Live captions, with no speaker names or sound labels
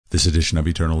This edition of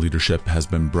Eternal Leadership has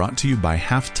been brought to you by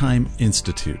Halftime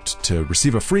Institute. To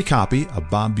receive a free copy of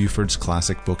Bob Buford's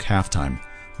classic book, Halftime,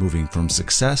 Moving from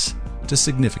Success to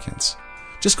Significance,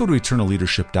 just go to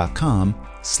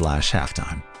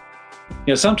eternalleadership.com/halftime.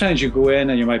 Sometimes you go in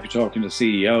and you might be talking to the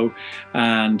CEO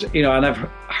and I've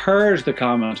heard the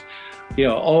comment,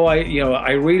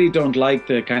 I really don't like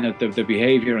the kind of the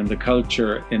behavior and the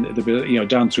culture in the,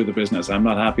 down through the business. I'm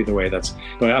not happy the way that's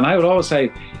going. And I would always say,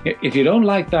 if you don't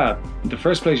like that, the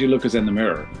first place you look is in the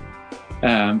mirror,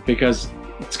 because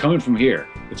it's coming from here.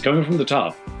 It's coming from the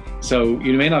top. So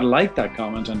you may not like that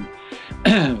comment, and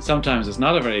sometimes it's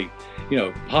not a very,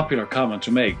 popular comment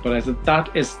to make, but I think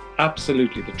that is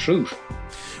absolutely the truth.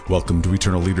 Welcome to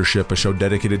Eternal Leadership, a show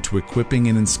dedicated to equipping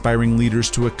and inspiring leaders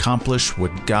to accomplish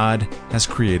what God has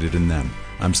created in them.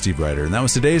 I'm Steve Ryder, and that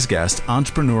was today's guest,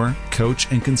 entrepreneur, coach,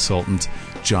 and consultant,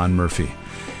 John Murphy.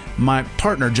 My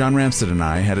partner, John Ramstead, and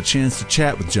I had a chance to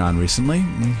chat with John recently,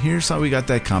 and here's how we got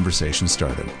that conversation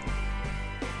started.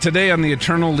 Today on the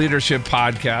Eternal Leadership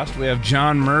Podcast, we have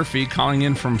John Murphy calling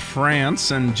in from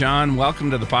France. And John, welcome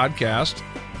to the podcast.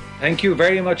 Thank you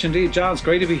very much indeed, John. It's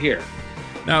great to be here.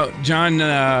 Now, John,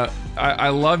 I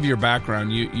love your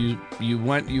background. You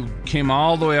came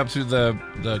all the way up through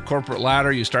the corporate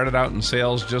ladder. You started out in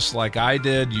sales just like I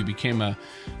did. You became a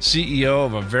CEO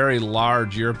of a very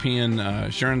large European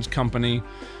insurance company.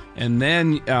 And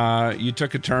then you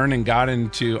took a turn and got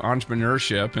into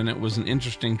entrepreneurship, and it was an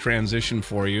interesting transition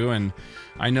for you. And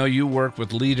I know you work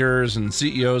with leaders and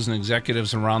CEOs and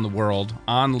executives around the world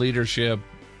on leadership,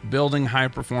 building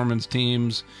high-performance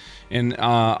teams, and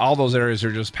all those areas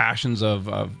are just passions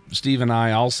of Steve and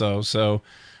I also. So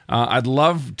I'd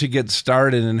love to get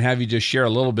started and have you just share a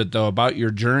little bit, though, about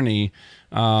your journey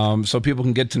so people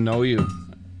can get to know you.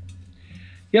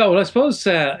 Yeah, well, I suppose,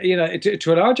 to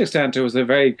a large extent, it was a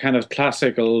very kind of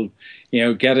classical,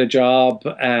 get a job,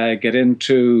 get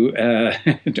into,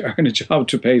 to earn a job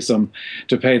to pay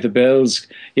the bills,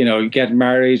 get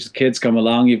married, kids come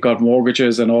along, you've got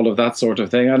mortgages and all of that sort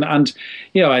of thing. And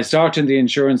I started in the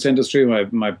insurance industry.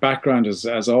 My background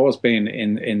has always been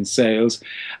in sales.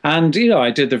 And, I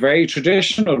did the very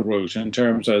traditional route in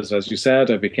terms of, as you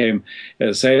said, I became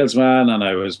a salesman and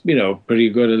I was, pretty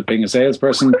good at being a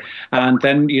salesperson. And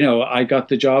then, I got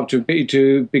the job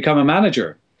to become a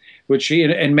manager, which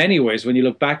in many ways, when you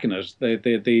look back in it,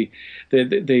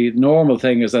 the normal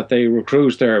thing is that they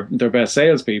recruit their best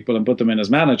salespeople and put them in as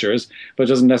managers, but it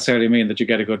doesn't necessarily mean that you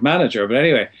get a good manager. But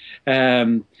anyway,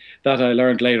 that I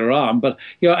learned later on. But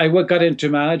I got into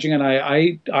managing, and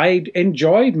I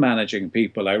enjoyed managing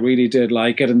people. I really did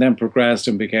like it, and then progressed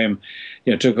and became,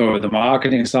 took over the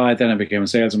marketing side. Then I became a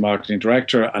sales and marketing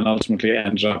director, and ultimately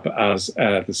ended up as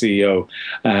the CEO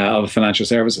of a financial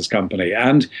services company.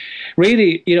 And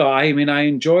really, I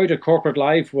enjoyed it. Corporate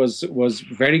life was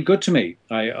very good to me.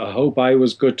 I hope I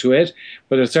was good to it,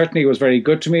 but it certainly was very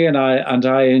good to me, and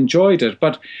I enjoyed it.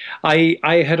 But I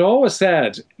had always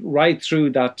said right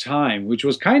through that time, which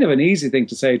was kind of an easy thing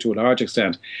to say to a large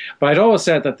extent, but I'd always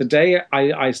said that the day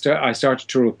I started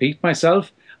to repeat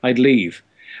myself, I'd leave.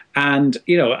 And,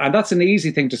 and that's an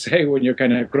easy thing to say when you're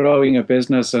kind of growing a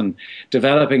business and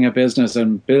developing a business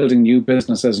and building new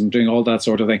businesses and doing all that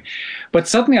sort of thing. But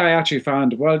suddenly I actually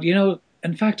found, well,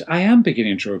 in fact, I am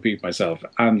beginning to repeat myself.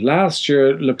 And last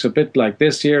year looks a bit like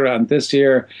this year, and this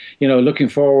year, looking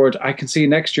forward, I can see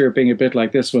next year being a bit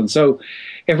like this one. So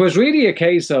it was really a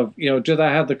case of, did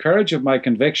I have the courage of my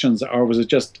convictions, or was it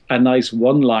just a nice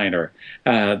one-liner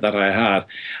that I had?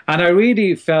 And I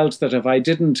really felt that if I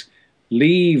didn't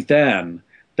leave then,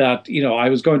 that, I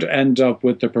was going to end up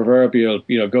with the proverbial,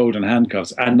 golden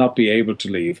handcuffs and not be able to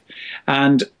leave.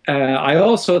 And I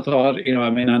also thought,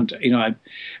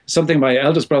 something my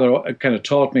eldest brother kind of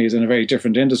taught me is in a very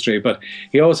different industry, but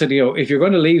he always said, if you're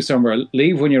going to leave somewhere,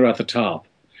 leave when you're at the top.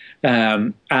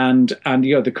 And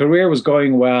the career was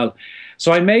going well.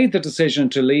 So I made the decision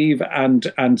to leave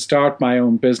and start my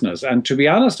own business. And to be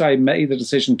honest, I made the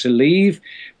decision to leave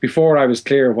before I was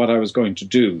clear what I was going to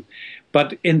do.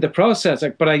 But in the process,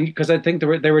 because I think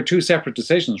there were two separate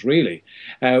decisions, really.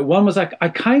 One was I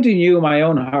kind of knew in my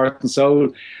own heart and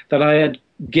soul that I had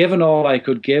given all I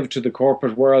could give to the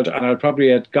corporate world, and I probably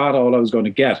had got all I was going to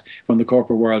get from the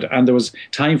corporate world, and there was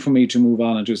time for me to move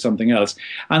on and do something else.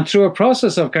 And through a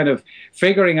process of kind of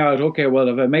figuring out, okay, well,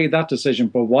 if I made that decision,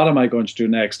 but what am I going to do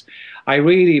next? I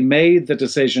really made the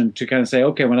decision to kind of say,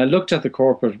 okay, when I looked at the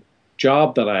corporate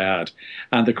job that I had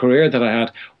and the career that I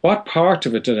had, what part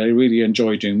of it did I really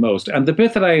enjoy doing most? And the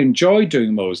bit that I enjoyed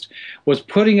doing most was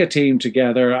putting a team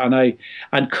together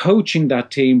and coaching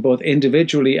that team both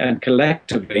individually and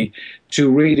collectively to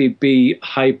really be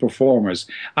high performers.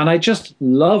 And I just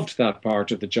loved that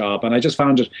part of the job, and I just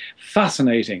found it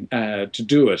fascinating to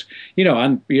do it,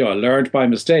 and I learned by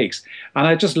mistakes. And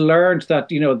I just learned that,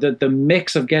 the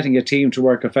mix of getting a team to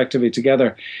work effectively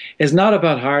together is not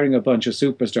about hiring a bunch of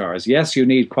superstars. Yes, you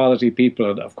need quality people,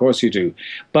 and of course you do.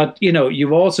 But,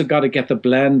 you've also got to get the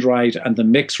blend right and the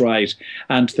mix right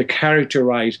and the character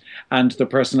right and the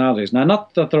personalities. Now,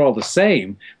 not that they're all the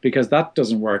same, because that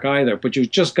doesn't work either, but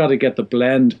you've just got to get the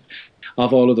blend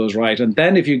of all of those right. And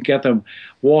then if you get them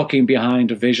walking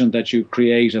behind a vision that you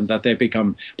create and that they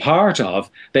become part of,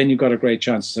 then you've got a great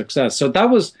chance of success. So that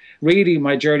was really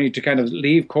my journey to kind of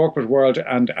leave corporate world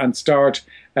and start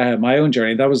my own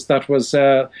journey. That was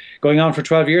going on for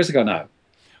 12 years ago now.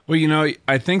 Well,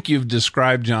 I think you've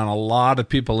described, John, a lot of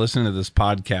people listening to this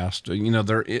podcast,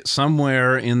 they're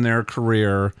somewhere in their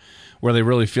career where they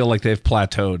really feel like they've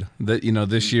plateaued, that,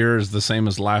 this year is the same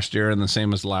as last year and the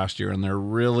same as last year. And they're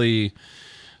really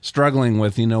struggling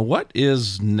with, what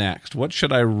is next? What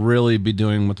should I really be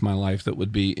doing with my life that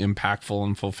would be impactful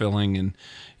and fulfilling?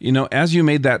 And, as you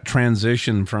made that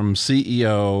transition from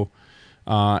CEO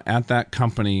at that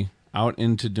company out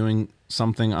into doing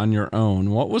something on your own,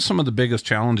 what was some of the biggest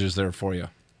challenges there for you?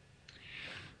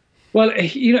 Well,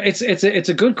 it's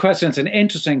a good question. It's an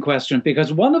interesting question,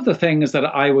 because one of the things that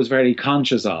I was very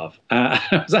conscious of,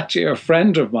 it was actually a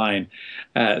friend of mine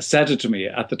said it to me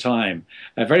at the time,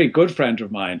 a very good friend of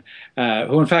mine,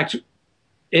 who in fact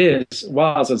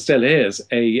was and still is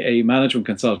a management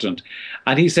consultant.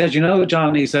 And he said,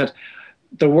 John, he said,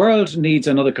 the world needs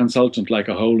another consultant like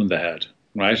a hole in the head.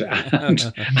 Right, and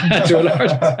to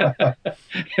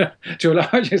a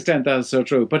large extent, that's so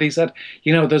true. But he said,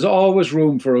 there's always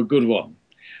room for a good one,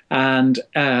 and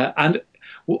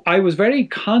I was very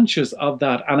conscious of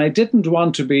that, and I didn't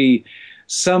want to be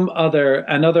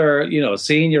another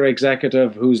senior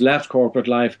executive who's left corporate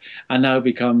life and now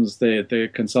becomes the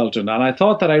consultant. And I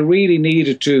thought that I really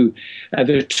needed to.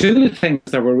 There are two things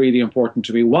that were really important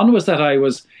to me. One was that I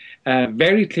was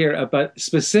very clear about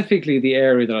specifically the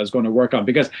area that I was going to work on,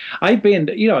 because I've been,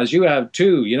 as you have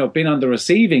too, been on the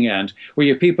receiving end, where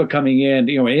you have people coming in,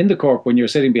 in the corp, when you're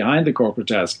sitting behind the corporate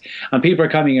desk, and people are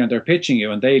coming in and they're pitching you,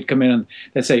 and they'd come in and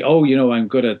they'd say, oh, I'm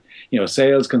good at,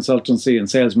 sales consultancy and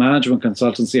sales management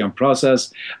consultancy and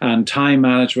process and time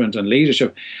management and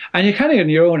leadership. And you kind of, in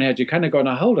your own head, you kind of go,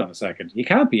 now, hold on a second. You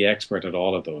can't be expert at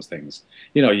all of those things.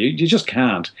 You just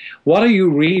can't. What are you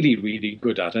really, really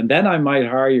good at? And then I might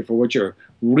hire you for what you're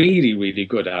really, really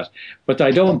good at. But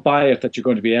I don't buy it that you're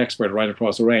going to be expert right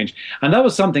across the range. And that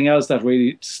was something else that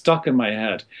really stuck in my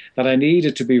head, that I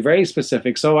needed to be very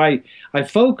specific. So I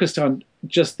focused on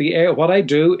just what I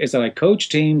do is that I coach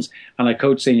teams and I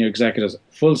coach senior executives,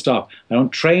 full stop. I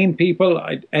don't train people,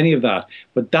 any of that,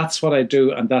 but that's what I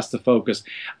do, and that's the focus.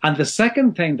 And the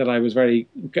second thing that I was very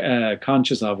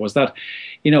conscious of was that,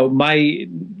 my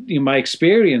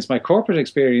experience, my corporate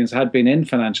experience had been in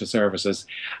financial services,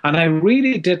 and I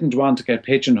really didn't want to get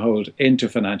pigeonholed into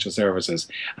financial services.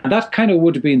 And that kind of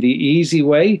would have been the easy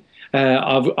way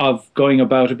of going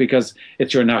about it, because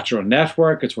it's your natural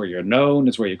network, it's where you're known,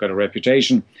 it's where you've got a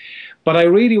reputation. But I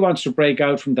really wanted to break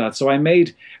out from that. So I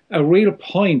made a real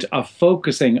point of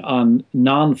focusing on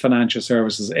non-financial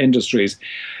services industries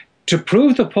to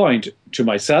prove the point to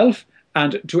myself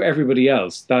and to everybody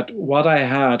else that what I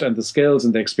had and the skills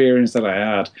and the experience that I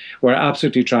had were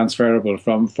absolutely transferable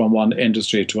from one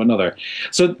industry to another.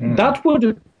 So that would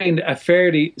have been a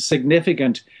fairly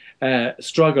significant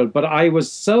struggle, but I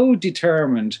was so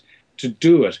determined to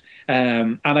do it.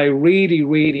 And I really,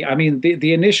 really,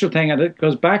 the initial thing, and it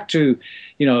goes back to,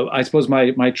 I suppose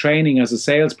my training as a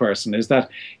salesperson is that,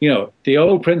 the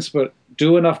old principle,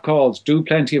 do enough calls, do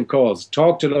plenty of calls,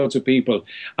 talk to loads of people.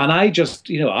 And I just,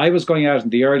 I was going out in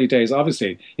the early days,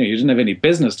 obviously, you didn't have any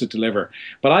business to deliver,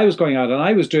 but I was going out and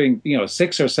I was doing,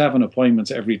 6 or 7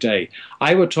 appointments every day.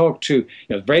 I would talk to,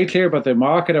 very clear about the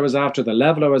market I was after, the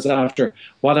level I was after,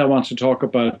 what I wanted to talk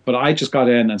about, but I just got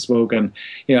in and spoke, and,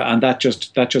 and that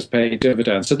just paid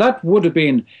dividends. So that would have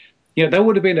been, that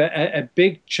would have been a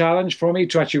big challenge for me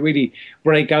to actually really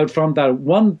break out from that.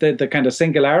 One, the kind of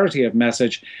singularity of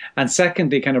message, and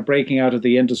secondly, kind of breaking out of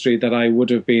the industry that I would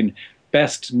have been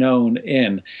best known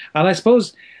in. And I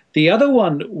suppose the other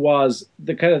one was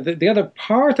the other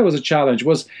part that was a challenge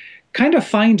was kind of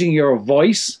finding your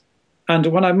voice. And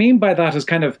what I mean by that is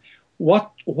kind of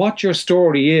what your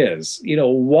story is,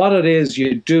 what it is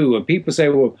you do. And people say,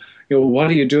 well, what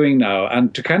are you doing now?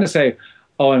 And to kind of say,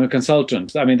 oh, I'm a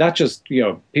consultant. I mean, that just,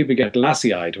 people get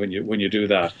glassy-eyed when you do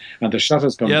that, and the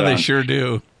shutters come down. Yeah, they sure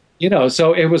do.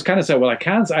 So it was kind of said, well, I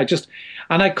can't,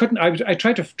 and I couldn't, I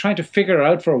tried to figure it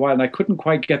out for a while, and I couldn't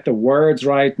quite get the words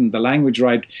right and the language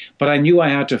right, but I knew I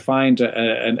had to find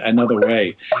another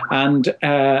way. And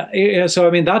so, I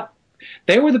mean,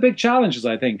 they were the big challenges,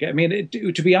 I think. I mean,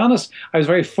 to be honest, I was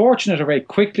very fortunate. I very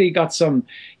quickly got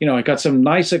I got some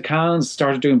nice accounts,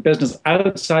 started doing business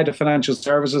outside of financial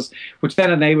services, which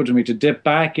then enabled me to dip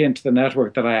back into the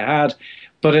network that I had.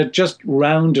 But it just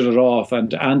rounded it off,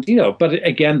 and but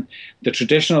again, the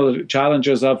traditional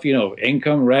challenges of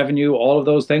income, revenue, all of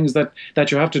those things that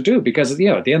you have to do, because at the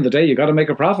end of the day, you got to make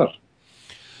a profit.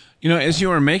 As you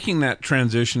were making that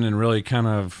transition and really kind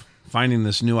of finding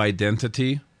this new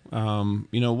identity,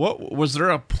 what was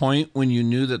there a point when you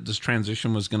knew that this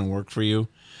transition was going to work for you?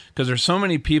 Because there's so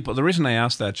many people. The reason I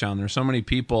asked that, John, there's so many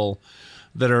people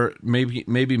that are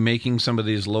maybe making some of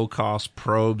these low-cost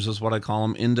probes, is what I call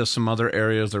them, into some other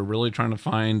areas. They're really trying to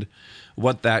find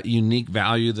what that unique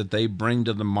value that they bring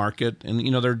to the market. And,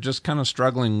 they're just kind of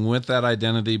struggling with that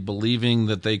identity, believing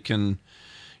that they can,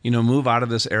 move out of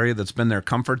this area that's been their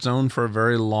comfort zone for a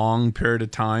very long period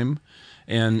of time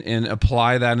and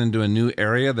apply that into a new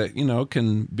area that,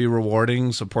 can be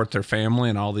rewarding, support their family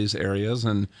in all these areas.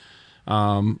 And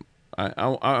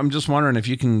I'm just wondering if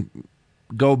you can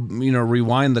go,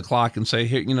 rewind the clock and say,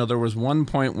 hey, there was one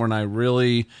point when I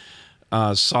really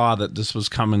saw that this was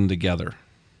coming together.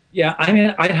 Yeah, I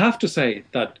mean, I'd have to say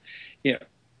that,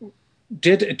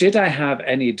 did I have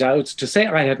any doubts? To say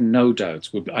I had no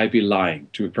doubts, I'd be lying,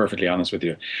 to be perfectly honest with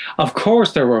you. Of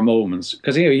course, there were moments,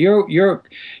 because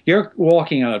you're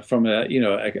walking out from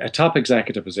a top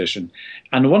executive position,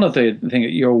 and one of the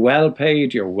things, you're well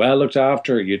paid, you're well looked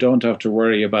after, you don't have to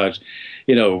worry about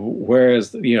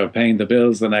where's paying the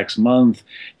bills the next month.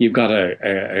 You've got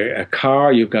a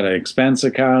car, you've got an expense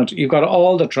account, you've got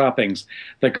all the trappings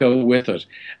that go with it,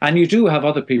 and you do have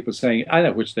other people saying, I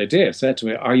know, which they did, said to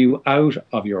me, "Are you out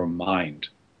of your mind?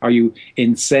 Are you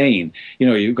insane?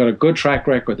 You've got a good track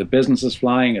record. The business is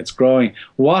flying. It's growing.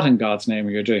 What in God's name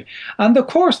are you doing?" And of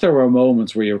course, there were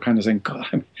moments where you were kind of saying,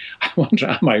 God, I wonder,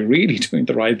 am I really doing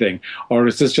the right thing? Or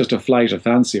is this just a flight of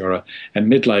fancy or a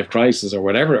midlife crisis or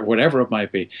whatever it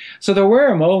might be? So there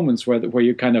were moments where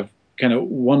you kind of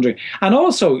wondering. And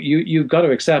also, you've got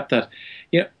to accept that,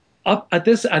 up at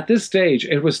this stage,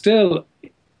 it was still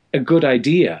a good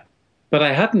idea, but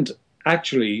I hadn't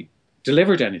actually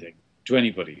delivered anything to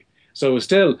anybody. So it was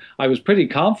still, I was pretty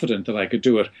confident that I could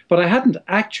do it, but I hadn't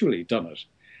actually done it.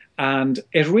 And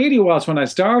it really was when I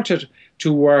started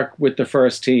to work with the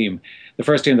first team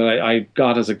that I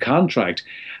got as a contract,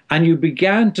 and you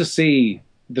began to see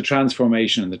the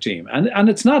transformation in the team. And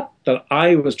it's not that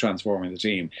I was transforming the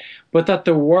team, but that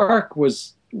the work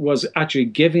was actually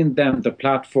giving them the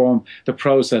platform, the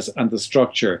process, and the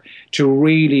structure to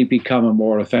really become a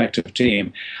more effective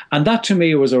team. And that to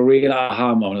me was a real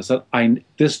aha moment. That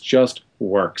this just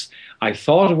works. I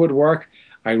thought it would work.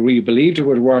 I really believed it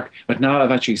would work, but now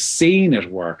I've actually seen it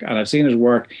work, and I've seen it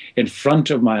work in front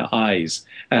of my eyes.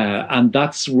 And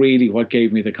that's really what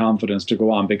gave me the confidence to go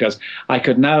on, because I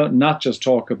could now not just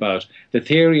talk about the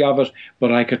theory of it,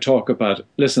 but I could talk about,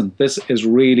 listen, this is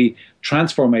really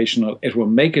transformational. It will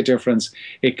make a difference.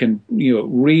 It can,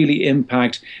 really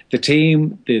impact the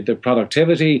team, the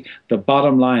productivity, the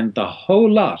bottom line, the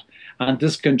whole lot. And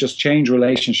this can just change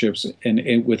relationships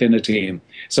within a team.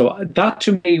 So that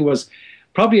to me was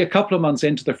probably a couple of months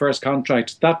into the first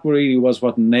contract. That really was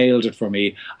what nailed it for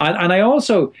me. And I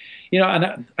also,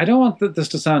 and I don't want this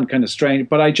to sound kind of strange,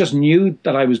 but I just knew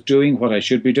that I was doing what I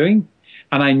should be doing.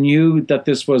 And I knew that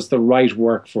this was the right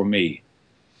work for me.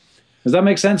 Does that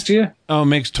make sense to you? Oh, it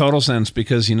makes total sense,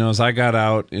 because, as I got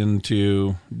out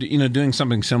into, doing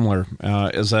something similar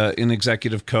as an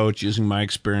executive coach, using my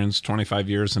experience, 25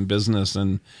 years in business,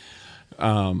 and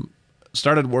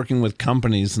started working with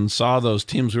companies and saw those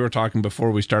teams. We were talking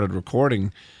before we started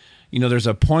recording. There's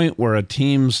a point where a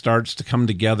team starts to come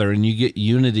together and you get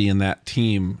unity in that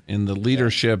team, and the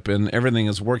leadership and everything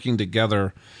is working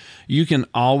together. You can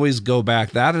always go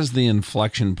back. That is the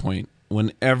inflection point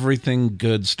when everything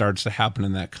good starts to happen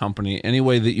in that company, any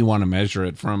way that you want to measure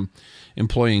it, from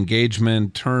employee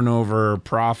engagement, turnover,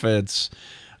 profits.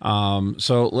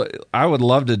 So I would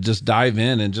love to just dive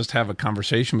in and just have a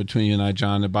conversation between you and I,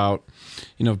 John, about,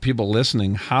 people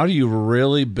listening. How do you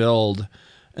really build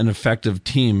an effective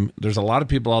team? There's a lot of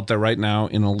people out there right now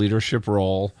in a leadership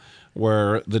role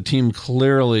where the team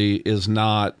clearly is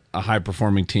not a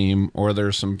high-performing team, or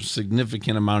there's some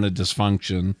significant amount of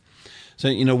dysfunction.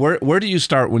 So, where do you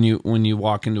start when you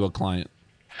walk into a client?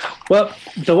 Well,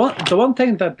 the one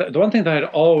thing that I'd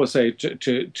always say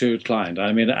to a client,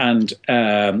 I mean, and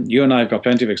you and I have got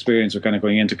plenty of experience with kind of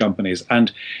going into companies,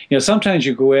 and sometimes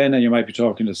you go in and you might be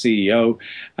talking to the CEO,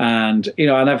 and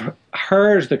and I've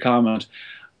heard the comment,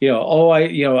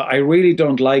 I really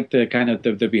don't like the kind of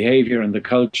the behavior and the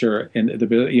culture in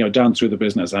the down through the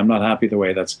business. I'm not happy the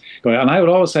way that's going, and I would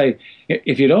always say,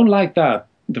 if you don't like that,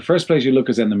 the first place you look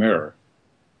is in the mirror,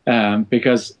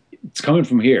 because it's coming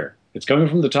from here. It's coming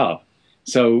from the top.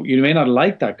 So you may not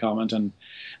like that comment,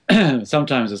 and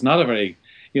sometimes it's not a very,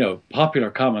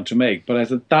 popular comment to make. But I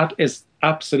said that is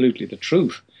absolutely the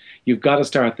truth. You've got to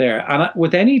start there. And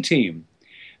with any team,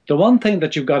 the one thing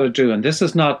that you've got to do, and this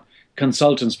is not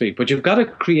consultant speak, but you've got to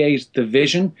create the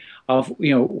vision of,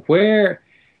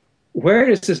 where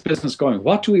is this business going?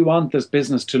 What do we want this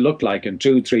business to look like in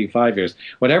 2, 3, 5 years?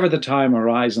 Whatever the time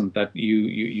horizon that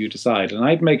you decide. And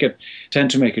I'd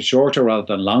tend to make it shorter rather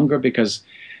than longer, because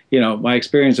my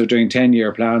experience of doing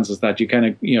 10-year plans is that you kind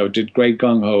of, did great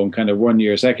gung-ho in kind of 1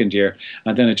 year, second year,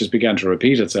 and then it just began to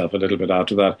repeat itself a little bit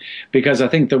after that, because I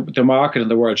think the market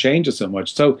and the world changes so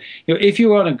much. So, if you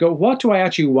want to go, what do I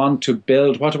actually want to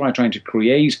build? What am I trying to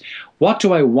create? What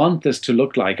do I want this to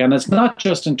look like? And it's not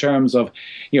just in terms of,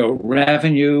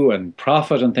 revenue and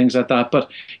profit and things like that,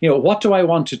 but, what do I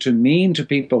want it to mean to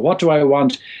people? What do I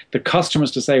want the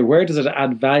customers to say? Where does it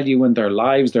add value in their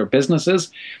lives, their businesses?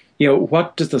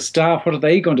 What does the staff, what are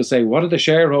they going to say? What are the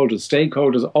shareholders,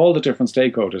 stakeholders, all the different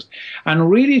stakeholders?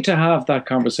 And really to have that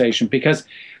conversation, because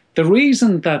the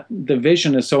reason that the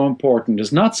vision is so important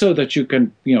is not so that you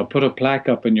can, put a plaque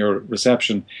up in your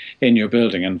reception in your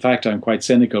building. In fact, I'm quite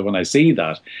cynical when I see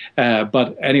that.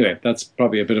 But anyway, that's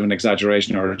probably a bit of an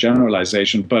exaggeration or a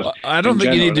generalization. But I don't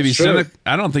think you need to be cynical.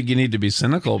 I don't think you need to be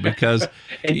cynical, because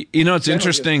it's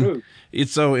interesting.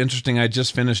 It's so interesting. I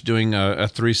just finished doing a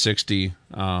 360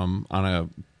 on a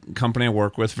company I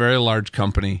work with, very large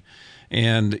company.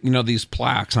 And, these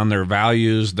plaques on their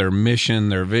values, their mission,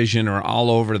 their vision are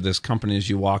all over this company as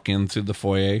you walk in through the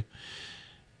foyer.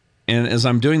 And as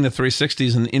I'm doing the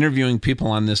 360s and interviewing people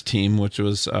on this team, which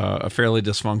was a fairly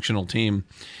dysfunctional team,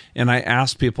 and I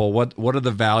asked people, what are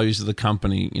the values of the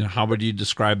company? How would you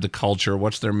describe the culture?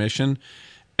 What's their mission?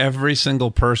 Every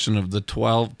single person of the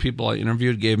 12 people I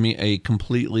interviewed gave me a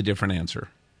completely different answer.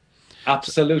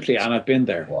 Absolutely, and I've been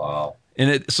there. Wow.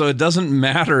 And so it doesn't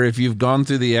matter if you've gone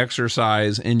through the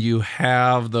exercise and you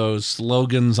have those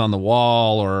slogans on the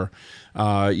wall, or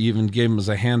you even gave them as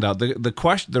a handout.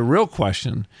 The real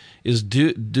question is,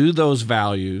 do those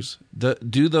values,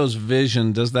 do those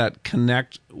vision, does that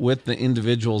connect with the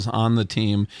individuals on the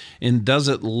team, and does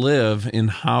it live in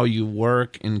how you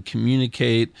work and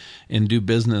communicate and do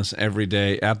business every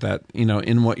day at that,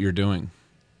 in what you're doing?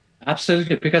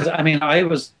 Absolutely, because I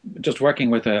was just working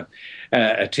with a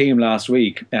team last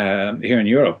week here in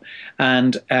Europe,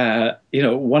 and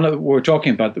we're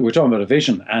talking about a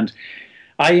vision, and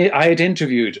I had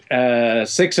interviewed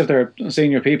 6 of their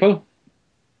senior people,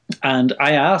 and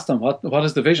I asked them what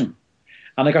is the vision,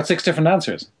 and I got 6 different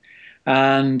answers,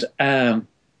 and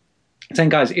saying,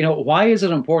 guys, why is it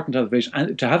important to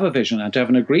have a vision and to have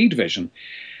an agreed vision?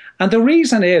 And the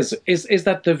reason is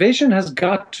that the vision has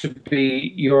got to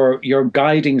be your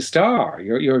guiding star,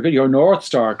 your North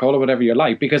Star, call it whatever you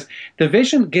like, because the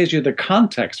vision gives you the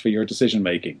context for your decision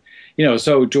making.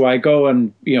 So do I go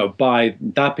and buy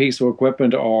that piece of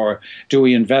equipment, or do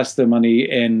we invest the money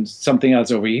in something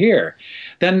else over here?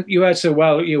 Then you had to say,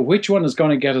 well, which one is going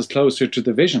to get us closer to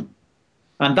the vision?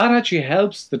 And that actually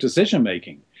helps the decision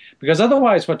making. Because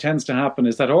otherwise what tends to happen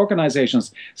is that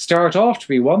organizations start off to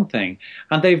be one thing,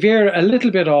 and they veer a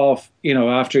little bit off,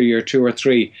 after year 2 or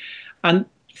 3. And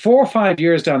 4 or 5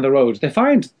 years down the road, they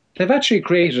find they've actually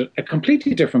created a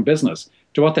completely different business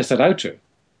to what they set out to.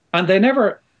 And they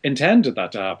never intended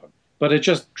that to happen, but it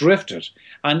just drifted.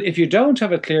 And if you don't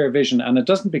have a clear vision and it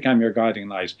doesn't become your guiding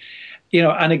light,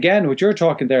 and again, what you're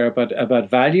talking there about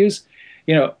values,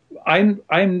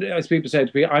 as people say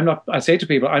to me, I say to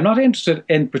people, I'm not interested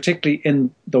in particularly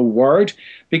in the word,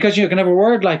 because you can have a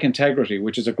word like integrity,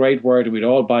 which is a great word and we'd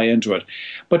all buy into it.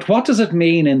 But what does it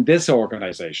mean in this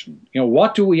organization?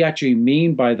 What do we actually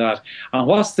mean by that? And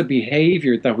what's the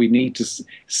behavior that we need to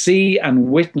see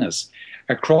and witness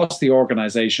across the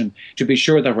organization to be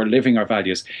sure that we're living our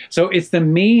values? So it's the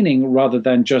meaning rather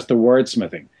than just the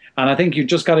wordsmithing. And I think you've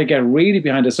just got to get really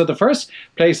behind it. So the first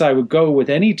place I would go with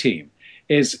any team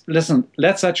is, listen,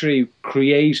 let's actually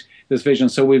create this vision.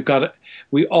 So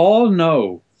we all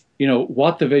know,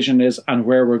 what the vision is and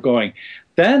where we're going.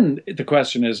 Then the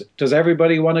question is, does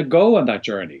everybody want to go on that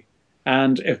journey?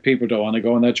 And if people don't want to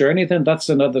go on that journey, then that's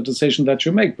another decision that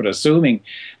you make. But assuming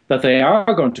that they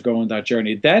are going to go on that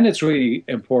journey, then it's really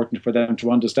important for them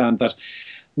to understand that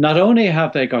not only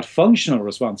have they got functional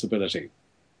responsibility,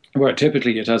 where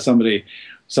typically it has somebody's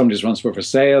responsible for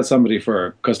sales, somebody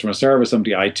for customer service,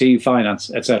 somebody IT,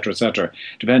 finance, etc.,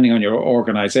 depending on your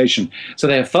organization. So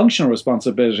they have functional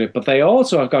responsibility, but they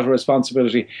also have got a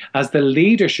responsibility as the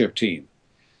leadership team.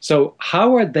 So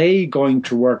how are they going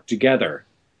to work together?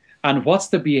 And what's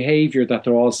the behavior that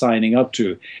they're all signing up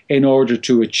to in order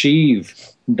to achieve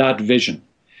that vision?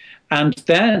 And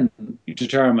then you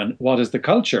determine what is the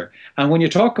culture. And when you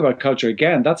talk about culture,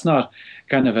 again, that's not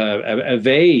kind of a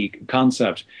vague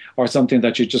concept or something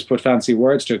that you just put fancy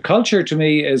words to. Culture to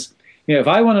me is, if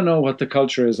I want to know what the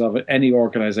culture is of any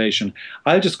organization,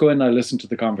 I'll just go in and I listen to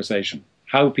the conversation,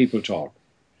 how people talk,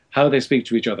 how they speak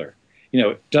to each other.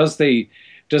 Does the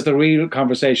real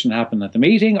conversation happen at the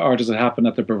meeting, or does it happen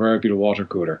at the proverbial water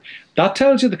cooler? That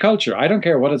tells you the culture. I don't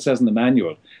care what it says in the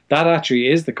manual. That actually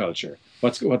is the culture.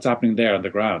 What's happening there on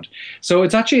the ground. So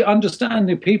it's actually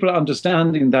people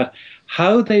understanding that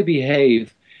how they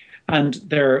behave and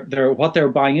their what they're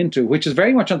buying into, which is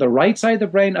very much on the right side of the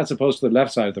brain as opposed to the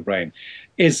left side of the brain,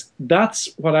 that's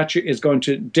what actually is going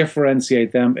to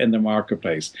differentiate them in the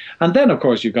marketplace. And then, of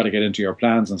course, you've got to get into your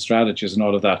plans and strategies and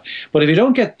all of that. But if you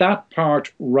don't get that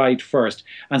part right first,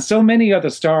 and so many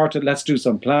others start, let's do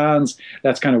some plans,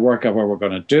 let's kind of work out what we're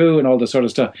going to do and all this sort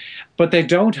of stuff, but they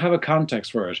don't have a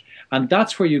context for it. And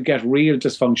that's where you get real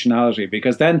dysfunctionality,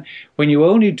 because then when you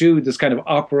only do this kind of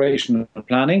operational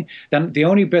planning, then the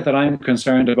only bit that I'm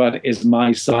concerned about is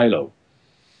my silo,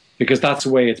 because that's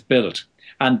the way it's built.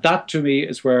 And that, to me,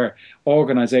 is where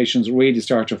organizations really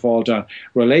start to fall down.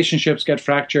 Relationships get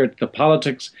fractured. The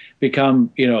politics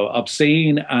become,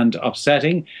 obscene and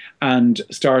upsetting, and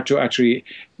start to actually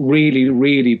really,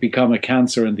 really become a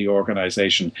cancer in the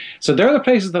organization. So they're the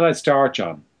places that I'd start,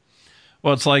 John.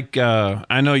 Well, it's like,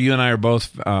 I know you and I are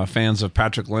both fans of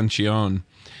Patrick Lencioni.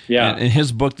 Yeah. And in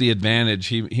his book, The Advantage,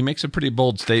 he makes a pretty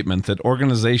bold statement that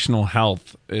organizational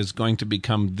health is going to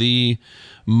become the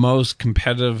most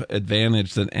competitive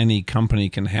advantage that any company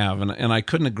can have. And I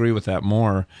couldn't agree with that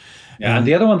more. Yeah, and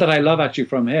the other one that I love actually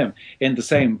from him in the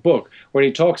same book, where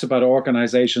he talks about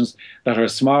organizations that are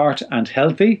smart and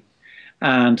healthy.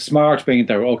 And smart being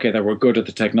that we're good at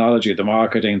the technology, the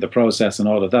marketing, the process, and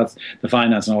all of that, the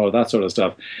finance, and all of that sort of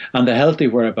stuff. And the healthy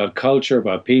were about culture,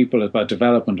 about people, about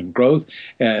development and growth,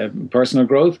 personal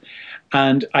growth.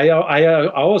 And I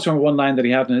always remember one line that he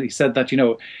had, and he said that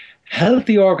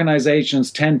healthy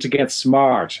organizations tend to get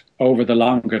smart over the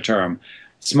longer term.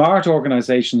 Smart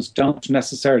organizations don't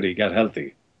necessarily get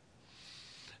healthy.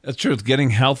 That's true.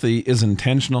 Getting healthy is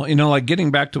intentional. Like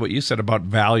getting back to what you said about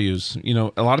values,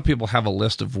 a lot of people have a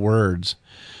list of words,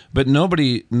 but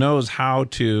nobody knows how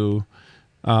to,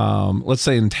 let's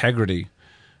say integrity,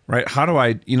 right? How do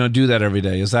I, do that every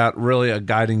day? Is that really a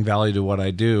guiding value to what I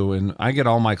do? And I get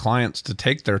all my clients to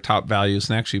take their top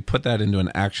values and actually put that into an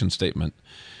action statement,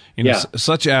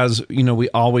 such as, we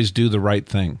always do the right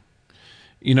thing.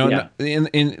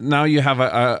 Now you have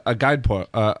a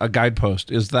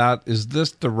guidepost. Is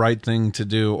this the right thing to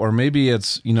do? Or maybe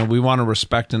it's, we want to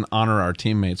respect and honor our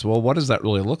teammates. Well, what does that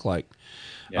really look like?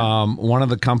 Yeah. One of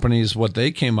the companies, what they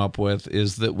came up with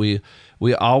is that we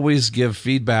always give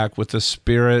feedback with the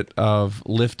spirit of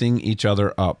lifting each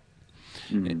other up.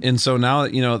 Mm-hmm. And so now,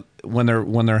 when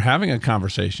they're having a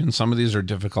conversation, some of these are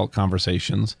difficult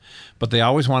conversations, but they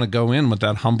always want to go in with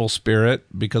that humble spirit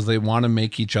because they want to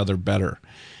make each other better.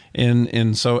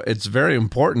 And so it's very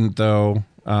important, though,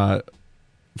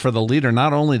 for the leader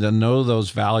not only to know those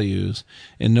values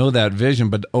and know that vision,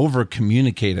 but over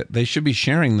communicate it. They should be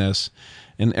sharing this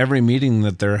in every meeting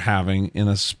that they're having, and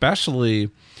especially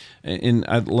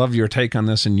I'd love your take on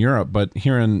this in Europe, but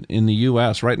here in the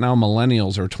U.S. right now,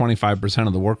 millennials are 25%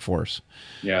 of the workforce.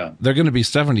 Yeah, they're going to be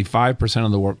 75%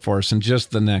 of the workforce in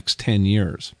just the next 10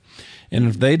 years. And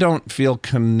if they don't feel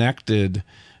connected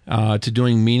to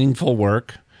doing meaningful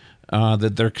work,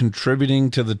 that they're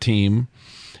contributing to the team,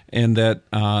 and that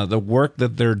the work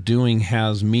that they're doing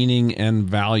has meaning and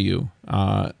value,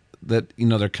 that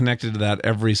they're connected to that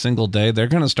every single day, they're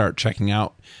going to start checking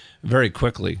out very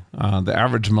quickly. The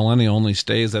average millennial only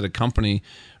stays at a company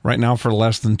right now for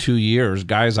less than 2 years.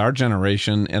 Guys, our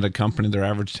generation at a company, their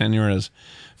average tenure is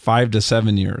 5 to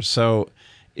 7 years. So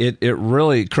it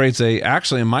really creates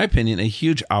actually, in my opinion, a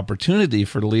huge opportunity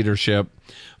for leadership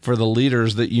for the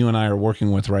leaders that you and I are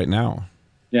working with right now.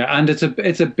 Yeah, and it's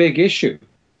a big issue.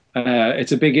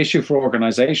 It's a big issue for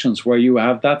organizations where you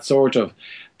have that sort of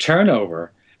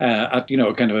turnover. at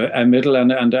kind of a middle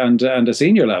and a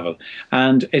senior level,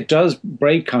 and it does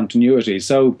break continuity.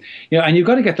 So and you've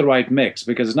got to get the right mix,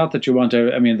 because it's not that you want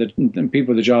to. I mean, the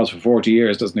people with the jobs for 40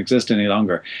 years doesn't exist any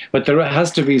longer, but there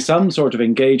has to be some sort of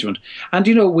engagement, and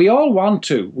we all want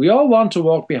to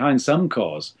walk behind some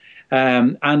cause,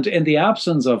 and in the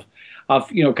absence of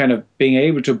kind of being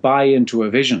able to buy into a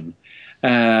vision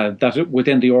that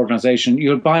within the organization,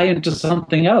 you'll buy into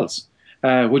something else,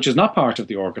 which is not part of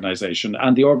the organization,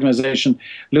 and the organization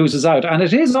loses out. And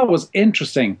it is always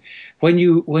interesting when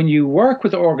you work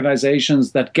with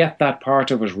organizations that get that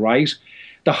part of it right.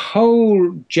 The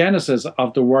whole genesis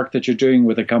of the work that you're doing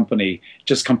with a company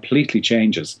just completely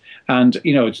changes. And,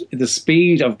 the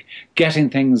speed of getting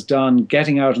things done,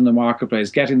 getting out in the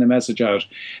marketplace, getting the message out,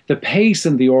 the pace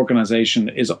in the organization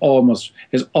is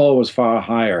always far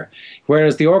higher.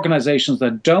 Whereas the organizations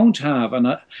that don't have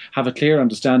a clear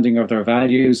understanding of their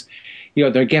values,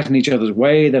 they're getting each other's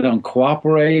way, they don't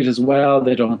cooperate as well,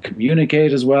 they don't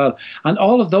communicate as well. And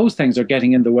all of those things are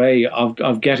getting in the way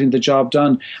of getting the job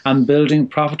done and building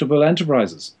profitable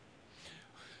enterprises.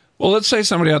 Well, let's say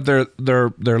somebody out there,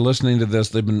 they're listening to this,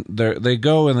 they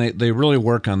go and they really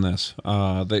work on this.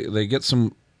 They get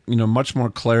some, much more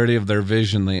clarity of their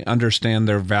vision. They understand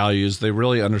their values. They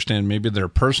really understand maybe their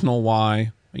personal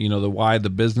why, the why the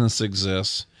business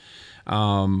exists.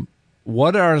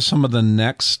 What are some of the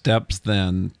next steps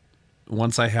then,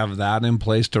 once I have that in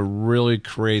place, to really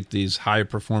create these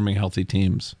high-performing, healthy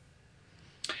teams?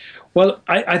 Well,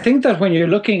 I think that when you're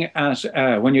looking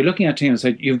at teams,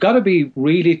 you've got to be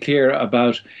really clear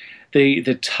about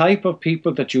the type of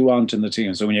people that you want in the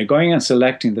team. So when you're going and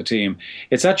selecting the team,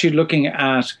 it's actually looking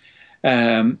at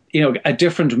a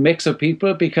different mix of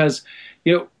people, because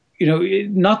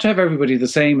not to have everybody the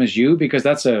same as you, because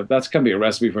that's can be a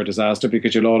recipe for disaster,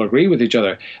 because you'll all agree with each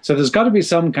other. So there's got to be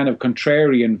some kind of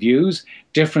contrarian views,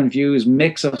 different views,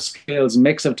 mix of skills,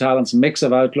 mix of talents, mix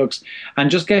of outlooks, and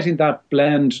just getting that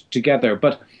blend together.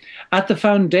 But at the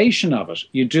foundation of it,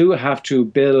 you do have to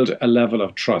build a level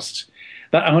of trust.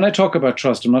 And when I talk about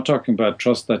trust, I'm not talking about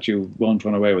trust that you won't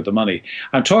run away with the money.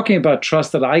 I'm talking about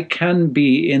trust that I can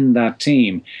be in that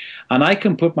team, and I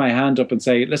can put my hand up and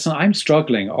say, listen, I'm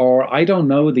struggling, or I don't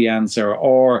know the answer,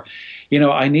 or,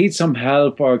 I need some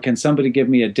help, or can somebody give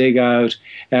me a dig out,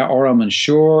 or I'm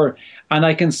unsure. And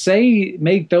I can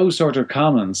make those sort of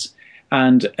comments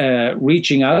and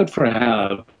reaching out for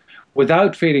help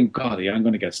without feeling, God, I'm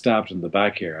going to get stabbed in the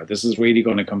back here. This is really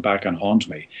going to come back and haunt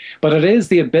me. But it is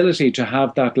the ability to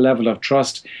have that level of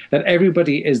trust that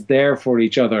everybody is there for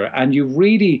each other. And you've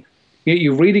really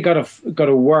got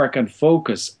to work and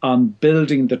focus on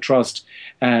building the trust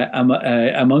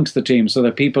amongst the team, so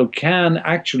that people can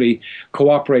actually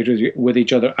cooperate with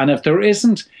each other. And if there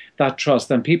isn't that trust,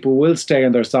 then people will stay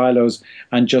in their silos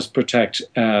and just protect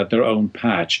their own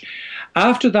patch.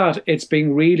 After that, it's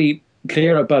being really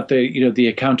clear about the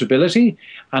accountability,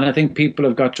 and I think people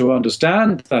have got to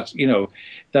understand that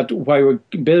that while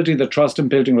we're building the trust and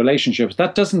building relationships,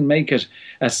 that doesn't make it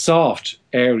a soft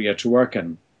area to work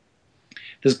in.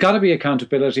 There's got to be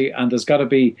accountability, and there's got to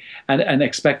be an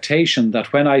expectation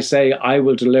that when I say I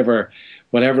will deliver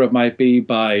whatever it might be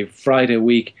by Friday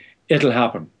week, it'll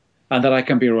happen, and that I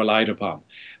can be relied upon.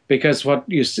 Because what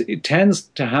it tends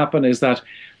to happen is that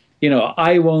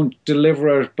I won't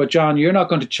deliver it, but John, you're not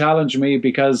going to challenge me,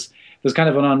 because there's kind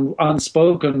of an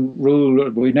unspoken rule.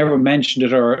 We never mentioned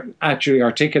it or actually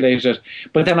articulated it,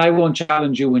 but then I won't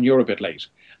challenge you when you're a bit late.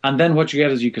 And then what you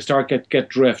get is you can start get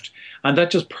drift, and that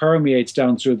just permeates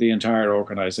down through the entire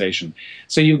organization.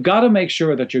 So you've got to make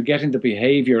sure that you're getting the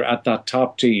behavior at that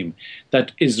top team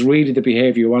that is really the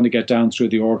behavior you want to get down through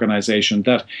the organization.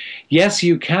 That yes,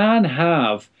 you can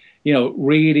have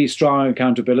really strong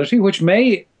accountability, which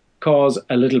may cause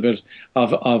a little bit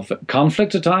of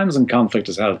conflict at times, and conflict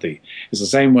is healthy. It's the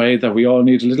same way that we all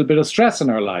need a little bit of stress in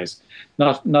our lives.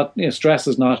 Stress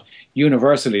is not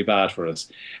universally bad for us.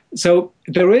 So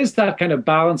there is that kind of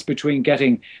balance between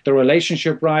getting the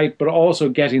relationship right, but also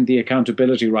getting the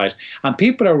accountability right. And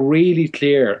people are really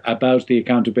clear about the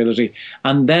accountability,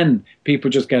 and then people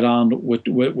just get on with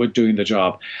doing the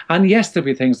job. And yes, there'll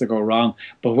be things that go wrong,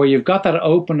 but where you've got that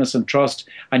openness and trust,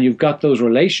 and you've got those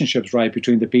relationships right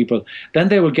between the people, then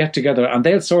they will get together and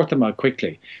they'll sort them out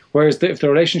quickly. Whereas if the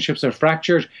relationships are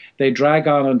fractured, they drag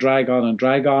on and drag on and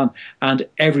drag on, and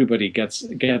everybody gets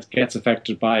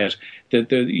affected by it.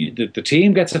 The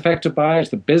team gets affected by it,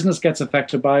 the business gets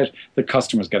affected by it, the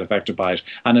customers get affected by it,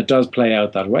 and it does play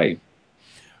out that way.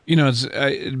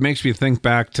 It makes me think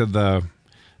back to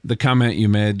the comment you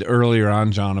made earlier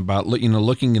on, John, about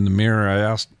looking in the mirror. I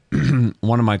asked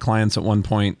one of my clients at one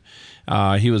point,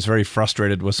 He was very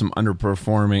frustrated with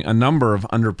a number of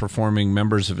underperforming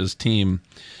members of his team.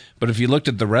 But if you looked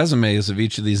at the resumes of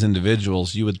each of these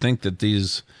individuals, you would think that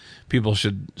these people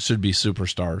should be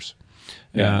superstars.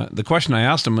 Yeah. The question I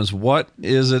asked him is, what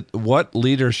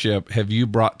leadership have you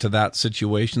brought to that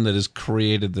situation that has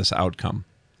created this outcome?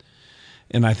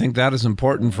 And I think that is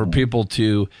important for people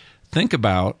to think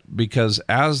about, because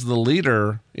as the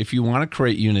leader, if you want to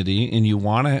create unity and you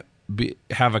want to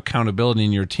have accountability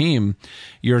in your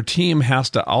team has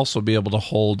to also be able to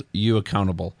hold you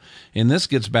accountable. And this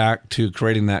gets back to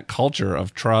creating that culture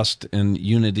of trust and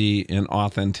unity and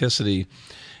authenticity.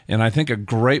 And I think a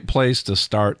great place to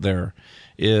start there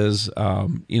is,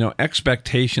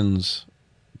 expectations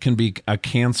can be a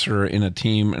cancer in a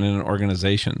team and in an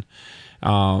organization.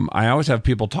 I always have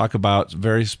people talk about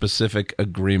very specific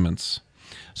agreements.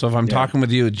 So if I'm talking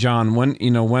with you, John, when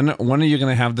are you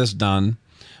going to have this done?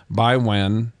 By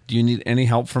when? Do you need any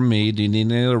help from me? Do you need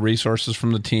any other resources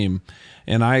from the team?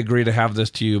 And I agree to have this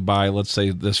to you by, let's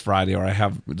say, this Friday, or I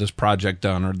have this project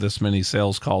done, or this many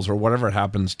sales calls, or whatever it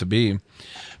happens to be.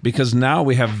 Because now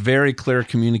we have very clear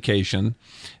communication,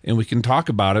 and we can talk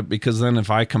about it, because then if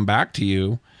I come back to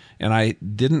you and I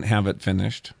didn't have it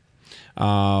finished,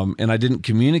 and I didn't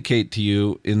communicate to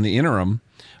you in the interim,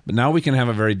 but now we can have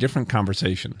a very different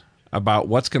conversation about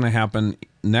what's going to happen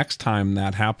next time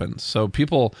that happens. So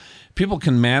people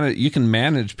can manage. You can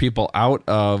manage people out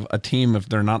of a team if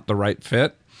they're not the right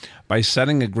fit by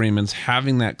setting agreements,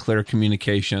 having that clear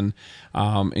communication,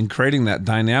 and creating that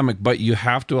dynamic. But you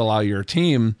have to allow your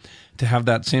team to have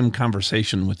that same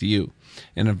conversation with you.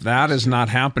 And if that is not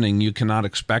happening, you cannot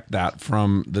expect that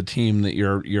from the team that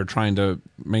you're trying to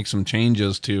make some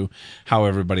changes to how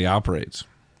everybody operates.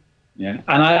 Yeah,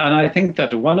 and I think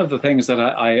that one of the things that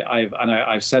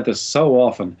I've said this so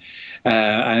often,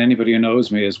 and anybody who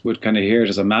knows me would kind of hear it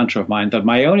as a mantra of mine, that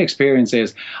my own experience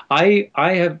is I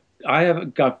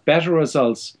have got better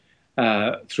results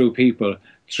through people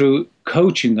through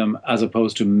coaching them as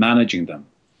opposed to managing them.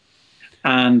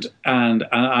 And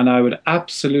I would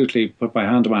absolutely put my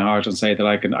hand to my heart and say that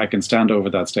I can stand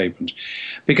over that statement,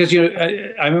 because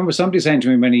I remember somebody saying to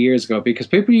me many years ago, because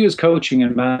people use coaching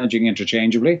and managing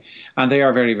interchangeably, and they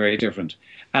are very, very different.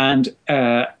 And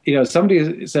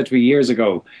somebody said to me years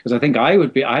ago, because I think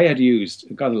I had used,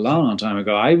 got a long time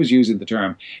ago, I was using the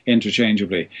term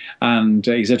interchangeably, and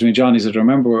he said to me, John, he said,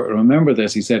 remember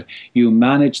this. He said, you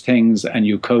manage things and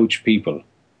you coach people.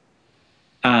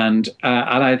 And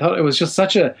I thought it was just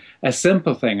such a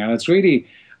simple thing, and it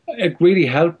really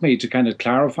helped me to kind of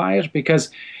clarify it, because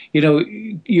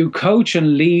you coach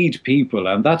and lead people,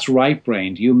 and that's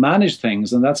right-brained. You manage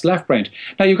things, and that's left-brained.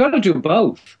 Now you've got to do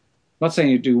both. I'm not saying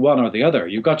you do one or the other.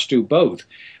 You've got to do both,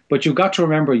 but you've got to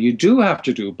remember you do have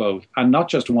to do both, and not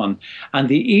just one. And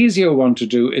the easier one to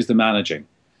do is the managing,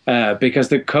 because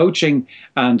the coaching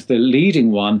and the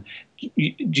leading one,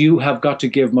 you have got to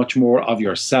give much more of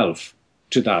yourself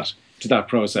to that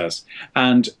process.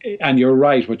 And you're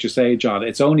right what you say, John.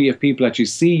 It's only if people actually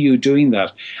see you doing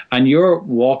that and you're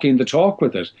walking the talk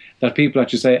with it that people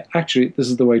actually say, actually, this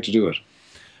is the way to do it.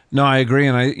 No, I agree.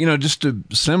 And just to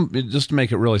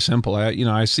make it really simple,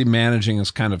 I see managing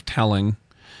as kind of telling,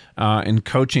 and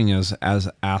coaching as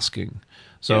asking.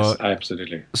 So yes,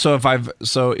 absolutely.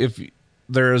 So if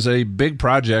there is a big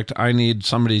project I need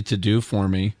somebody to do for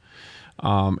me,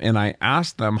 and I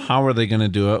asked them, how are they going to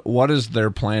do it? What is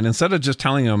their plan? Instead of just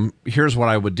telling them, here's what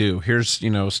I would do. Here's,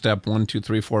 step 1, 2,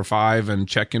 3, 4, 5, and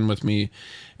check in with me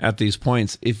at these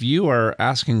points. If you are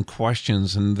asking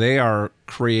questions and they are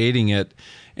creating it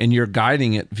and you're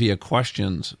guiding it via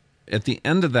questions, at the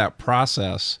end of that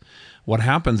process, what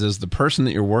happens is the person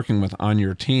that you're working with on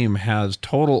your team has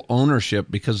total ownership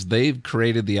because they've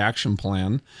created the action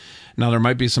plan. Now, there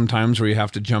might be some times where you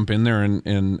have to jump in there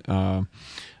and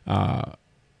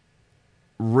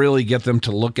really get them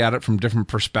to look at it from different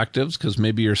perspectives, because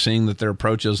maybe you're seeing that their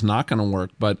approach is not going to work.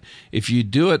 But if you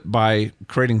do it by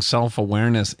creating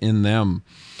self-awareness in them,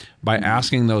 by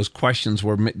asking those questions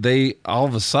where they all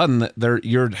of a sudden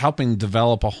you're helping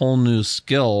develop a whole new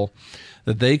skill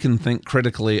that they can think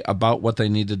critically about what they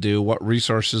need to do, what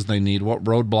resources they need, what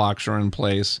roadblocks are in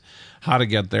place, how to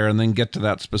get there, and then get to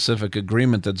that specific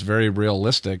agreement that's very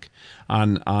realistic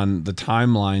on the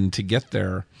timeline to get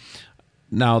there.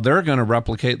 Now, they're going to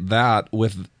replicate that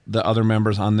with the other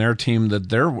members on their team that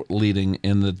they're leading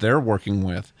and that they're working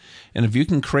with. And if you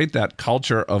can create that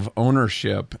culture of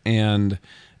ownership and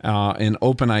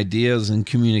open ideas and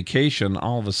communication,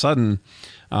 all of a sudden,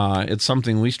 it's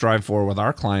something we strive for with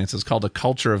our clients. It's called a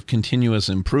culture of continuous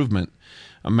improvement.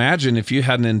 Imagine if you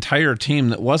had an entire team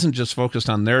that wasn't just focused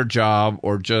on their job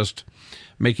or just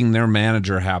making their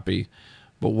manager happy.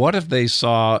 But what if they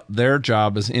saw their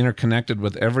job as interconnected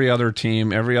with every other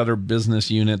team, every other business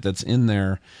unit that's in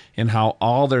there, and how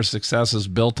all their success is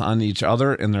built on each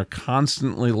other, and they're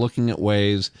constantly looking at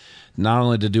ways not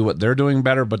only to do what they're doing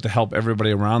better, but to help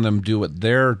everybody around them do what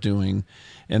they're doing.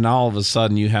 And all of a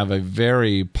sudden you have a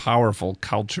very powerful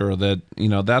culture that,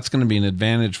 that's going to be an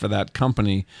advantage for that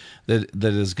company that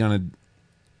is going to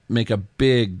make a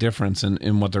big difference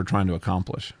in what they're trying to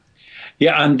accomplish.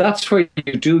 Yeah, and that's where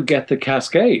you do get the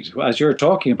cascade, as you're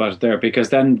talking about it there, because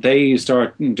then they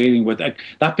start dealing with it.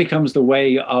 That becomes the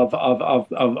way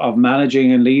of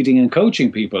managing and leading and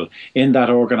coaching people in that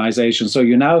organization. So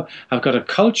you now have got a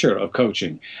culture of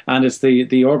coaching, and it's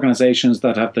the organizations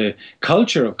that have the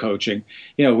culture of coaching,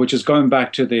 which is going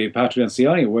back to the Patrick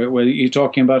Lencioni, where you're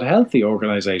talking about healthy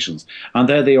organizations, and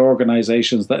they're the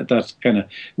organizations that kind of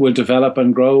will develop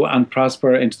and grow and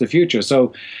prosper into the future.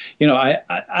 So, I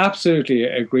absolutely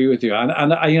agree with you,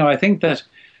 and I think that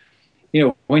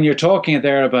when you're talking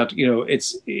there about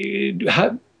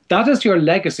that is your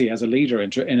legacy as a leader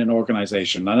in an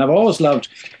organization. And I've always loved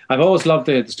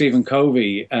the Stephen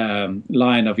Covey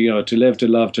line of to live, to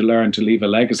love, to learn, to leave a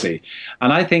legacy.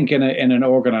 And I think in an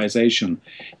organization,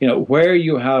 where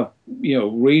you have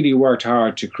really worked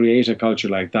hard to create a culture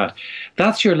like that,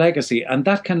 that's your legacy, and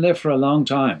that can live for a long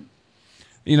time.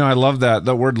 I love that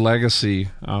word legacy,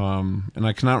 and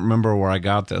I cannot remember where I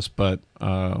got this, but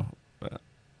a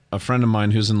friend of mine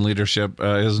who's in leadership,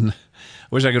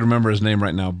 wish I could remember his name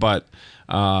right now, but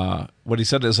what he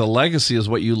said is a legacy is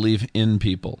what you leave in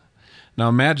people. Now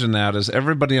imagine that as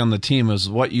everybody on the team is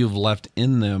what you've left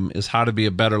in them is how to be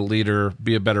a better leader,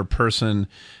 be a better person,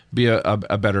 be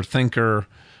a better thinker,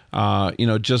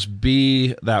 just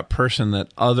be that person that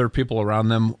other people around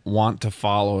them want to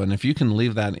follow. And if you can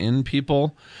leave that in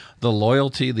people, the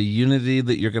loyalty, the unity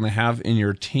that you're going to have in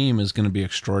your team is going to be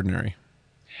extraordinary.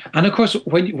 And of course,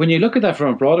 when you look at that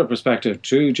from a broader perspective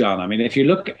too, John, I mean, if you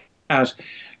look at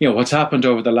what's happened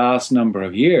over the last number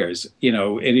of years, and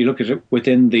you look at it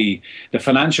within the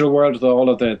financial world, with all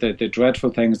of the dreadful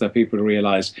things that people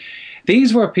realize,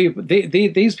 these were people.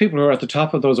 These people who are at the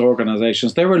top of those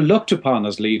organizations, they were looked upon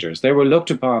as leaders. They were looked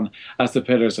upon as the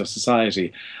pillars of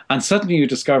society. And suddenly you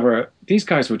discover these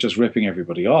guys were just ripping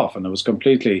everybody off, and it was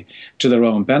completely to their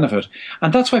own benefit.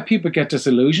 And that's why people get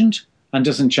disillusioned and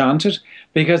disenchanted,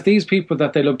 because these people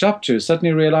that they looked up to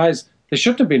suddenly realize they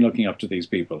shouldn't have been looking up to these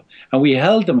people, and we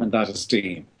held them in that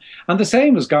esteem. And the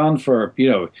same has gone for,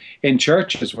 in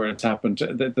churches where it's happened,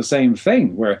 the same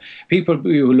thing, where people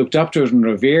who looked up to it and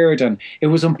revered, and it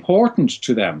was important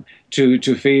to them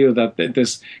to feel that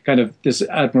this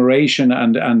admiration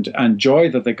and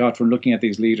joy that they got from looking at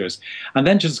these leaders, and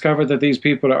then to discover that these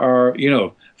people are,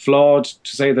 flawed,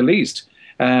 to say the least.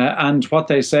 And what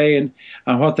they say and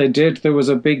what they did, there was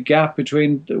a big gap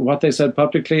between what they said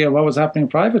publicly and what was happening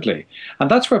privately. And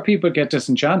that's where people get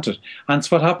disenchanted. And it's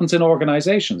what happens in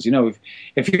organizations.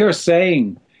 If you're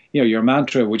saying, your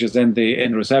mantra, which is in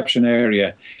the reception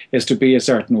area, is to be a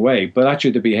certain way, but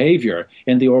actually the behavior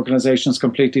in the organization is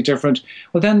completely different,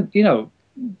 well then,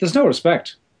 there's no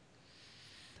respect.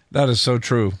 That is so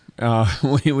true.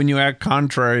 When you act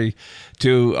contrary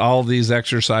to all these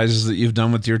exercises that you've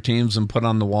done with your teams and put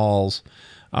on the walls,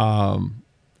 and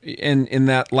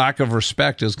that lack of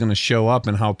respect is going to show up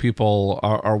in how people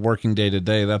are working day to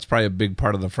day. That's probably a big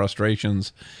part of the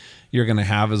frustrations you're going to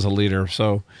have as a leader.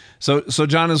 So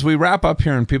John, as we wrap up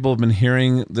here and people have been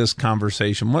hearing this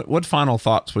conversation, what final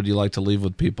thoughts would you like to leave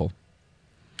with people?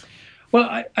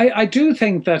 Well, I do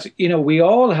think that, we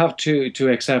all have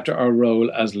to accept our role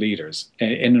as leaders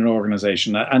in an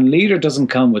organization. And leader doesn't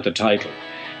come with a title.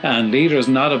 And leader is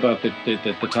not about the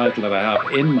title that I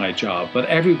have in my job, but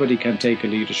everybody can take a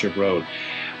leadership role.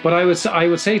 But I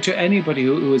would say to anybody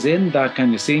who is in that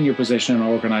kind of senior position in an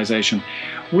organization,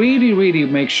 really, really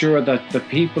make sure that the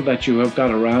people that you have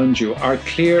got around you are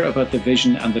clear about the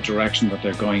vision and the direction that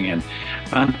they're going in.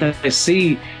 And that they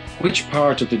see which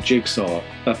part of the jigsaw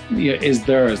that is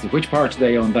theirs, which part do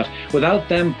they own, that without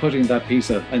them putting that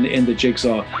piece in the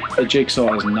jigsaw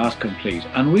is not complete.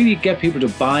 And really get people to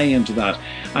buy into that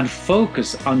and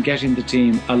focus on getting the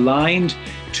team aligned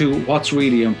to what's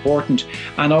really important,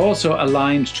 and also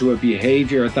aligned to a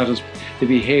behavior that is the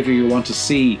behavior you want to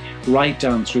see right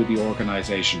down through the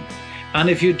organization. And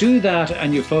if you do that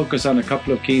and you focus on a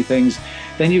couple of key things,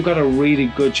 then you've got a really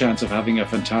good chance of having a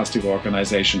fantastic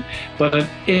organization. But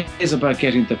it is about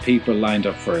getting the people lined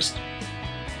up first.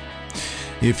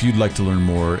 If you'd like to learn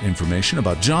more information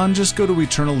about John, just go to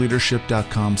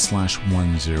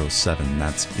eternalleadership.com/107.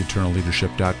 That's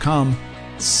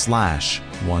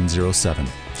eternalleadership.com/107.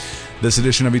 This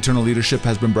edition of Eternal Leadership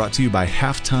has been brought to you by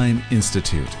Halftime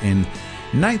Institute. In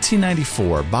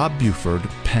 1994, Bob Buford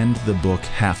penned the book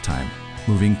Halftime,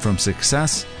 Moving from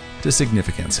Success to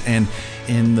Significance. And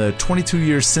in the 22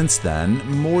 years since then,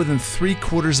 more than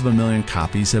 750,000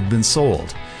 copies have been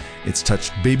sold. It's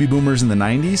touched baby boomers in the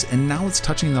 90s, and now it's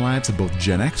touching the lives of both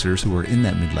Gen Xers who are in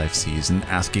that midlife season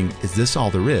asking, is this all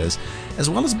there is?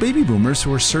 As well as baby boomers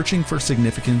who are searching for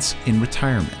significance in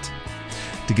retirement.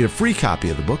 To get a free copy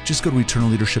of the book, just go to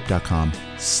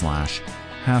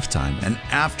eternalleadership.com/halftime. And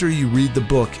after you read the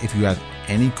book, if you have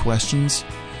any questions,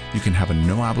 you can have a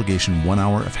no obligation 1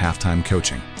 hour of halftime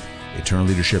coaching.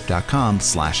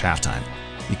 eternalleadership.com/halftime.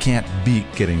 You can't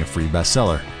beat getting a free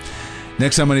bestseller.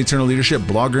 Next time on Eternal Leadership,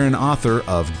 blogger and author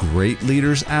of Great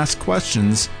Leaders Ask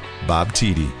Questions, Bob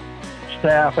Tiede.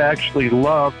 Staff actually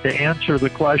love to answer the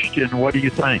question, what do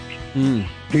you think?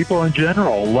 People in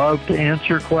general love to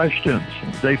answer questions.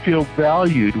 They feel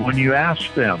valued when you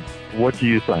ask them, what do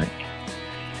you think?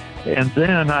 And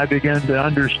then I began to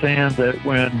understand that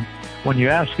when you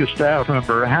ask a staff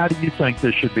member, how do you think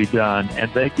this should be done?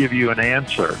 And they give you an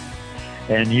answer,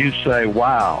 and you say,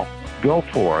 wow, go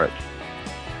for it.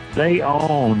 They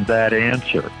own that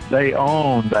answer. They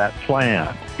own that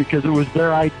plan because it was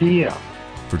their idea.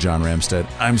 For John Ramstead,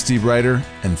 I'm Steve Ryder,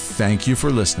 and thank you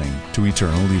for listening to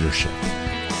Eternal Leadership.